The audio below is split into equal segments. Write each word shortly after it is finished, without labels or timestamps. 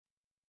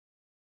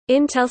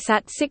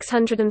Intelsat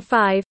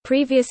 605,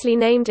 previously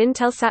named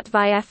Intelsat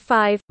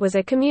VI-F5, was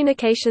a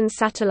communications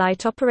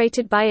satellite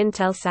operated by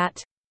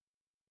Intelsat.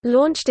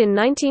 Launched in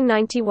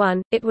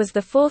 1991, it was the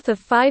fourth of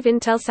 5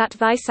 Intelsat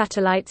VI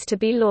satellites to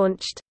be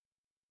launched.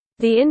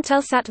 The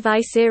Intelsat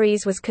VI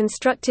series was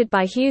constructed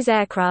by Hughes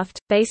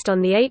Aircraft, based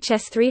on the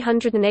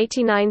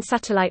HS-389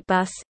 satellite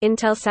bus.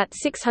 Intelsat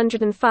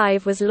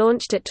 605 was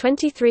launched at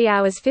 23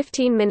 hours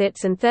 15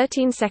 minutes and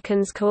 13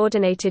 seconds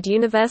Coordinated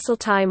Universal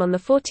Time on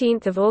 14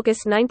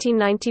 August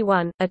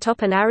 1991,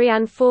 atop an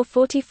Ariane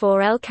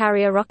 444L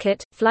carrier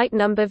rocket, flight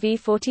number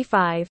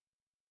V45.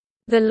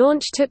 The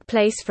launch took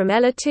place from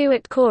Ela 2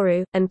 at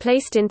Kourou, and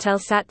placed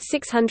Intelsat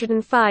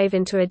 605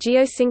 into a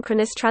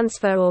geosynchronous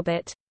transfer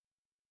orbit.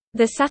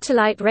 The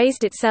satellite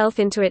raised itself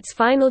into its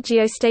final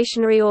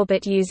geostationary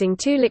orbit using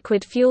 2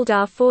 liquid-fueled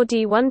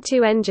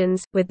R4D12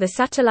 engines, with the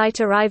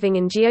satellite arriving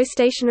in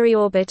geostationary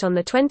orbit on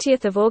 20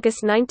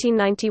 August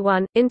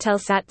 1991.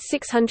 Intelsat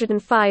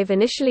 605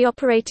 initially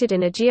operated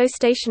in a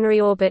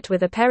geostationary orbit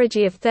with a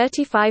perigee of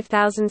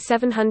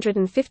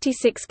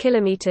 35,756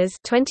 km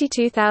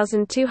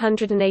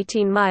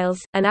 (22,218 miles),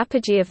 an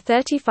apogee of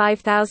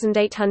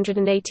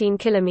 35,818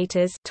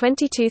 km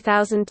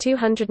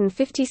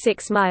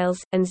 (22,256 miles),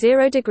 and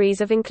 0 degrees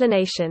of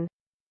inclination.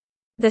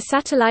 The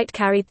satellite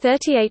carried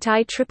 38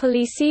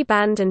 IEEE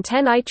C-band and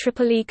 10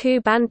 IEEE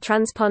Ku-band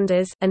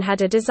transponders, and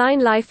had a design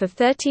life of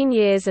 13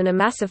 years and a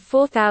mass of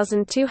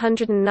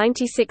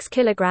 4,296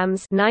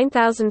 kg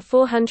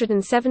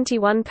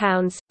 (9,471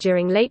 pounds).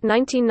 During late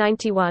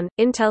 1991,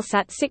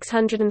 Intelsat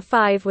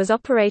 605 was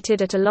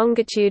operated at a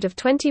longitude of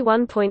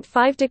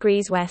 21.5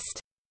 degrees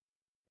west.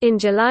 In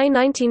July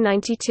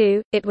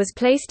 1992, it was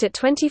placed at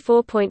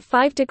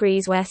 24.5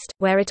 degrees west,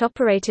 where it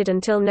operated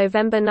until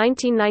November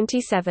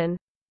 1997.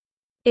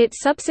 It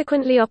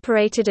subsequently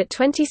operated at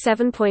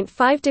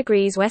 27.5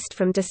 degrees west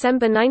from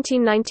December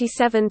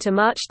 1997 to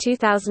March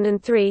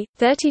 2003,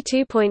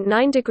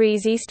 32.9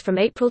 degrees east from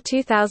April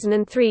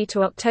 2003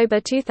 to October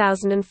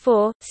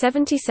 2004,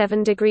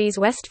 77 degrees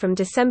west from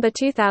December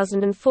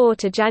 2004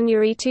 to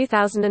January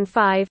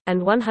 2005,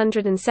 and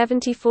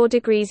 174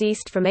 degrees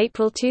east from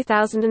April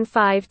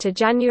 2005 to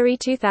January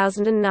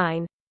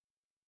 2009.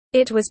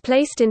 It was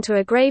placed into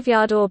a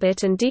graveyard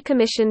orbit and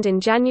decommissioned in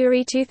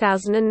January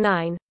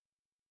 2009.